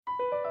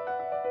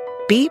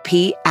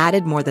BP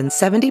added more than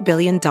 $70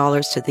 billion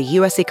to the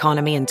U.S.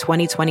 economy in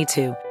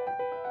 2022.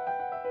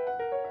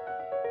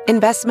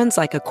 Investments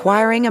like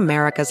acquiring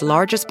America's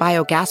largest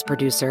biogas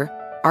producer,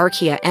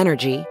 Archaea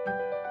Energy,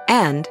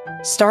 and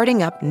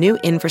starting up new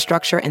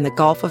infrastructure in the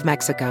Gulf of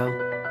Mexico.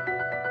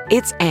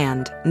 It's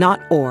and,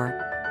 not or.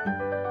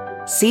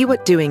 See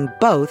what doing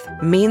both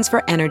means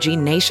for energy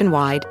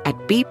nationwide at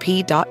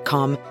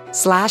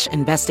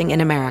bp.com/investing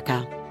in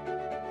America.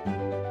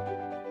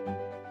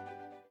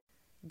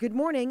 Good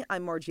morning,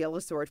 I'm Margie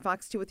Ellisor at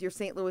Fox 2 with your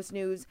St. Louis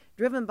news,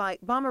 driven by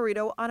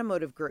Bomarito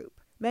Automotive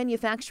Group.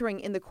 Manufacturing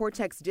in the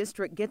Cortex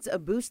District gets a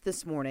boost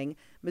this morning.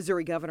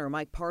 Missouri Governor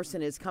Mike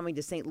Parson is coming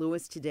to St.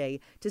 Louis today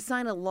to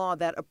sign a law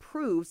that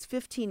approves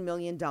 $15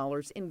 million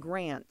in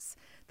grants.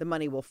 The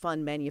money will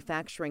fund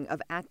manufacturing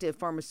of active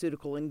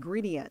pharmaceutical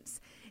ingredients.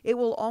 It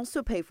will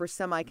also pay for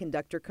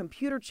semiconductor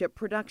computer chip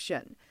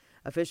production.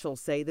 Officials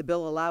say the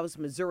bill allows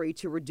Missouri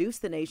to reduce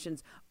the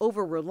nation's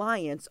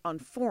over-reliance on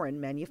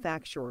foreign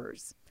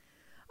manufacturers.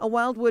 A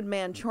Wildwood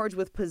man charged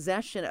with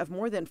possession of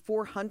more than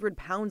 400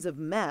 pounds of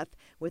meth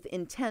with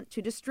intent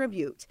to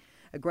distribute.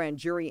 A grand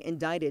jury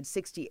indicted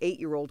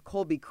 68-year-old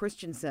Colby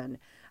Christensen.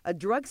 A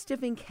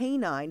drug-sniffing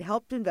canine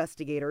helped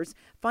investigators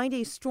find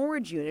a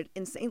storage unit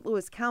in St.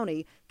 Louis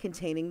County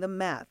containing the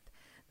meth.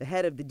 The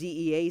head of the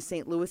DEA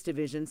St. Louis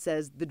division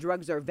says the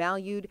drugs are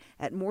valued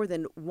at more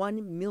than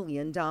 $1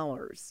 million.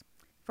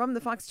 From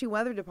the Fox 2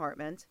 Weather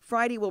Department,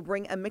 Friday will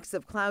bring a mix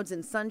of clouds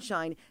and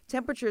sunshine.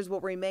 Temperatures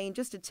will remain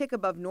just a tick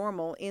above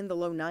normal in the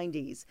low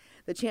 90s.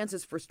 The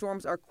chances for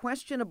storms are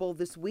questionable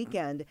this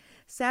weekend.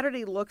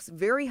 Saturday looks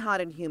very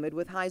hot and humid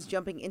with highs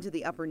jumping into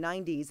the upper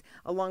 90s,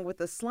 along with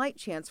a slight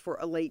chance for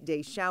a late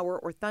day shower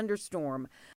or thunderstorm.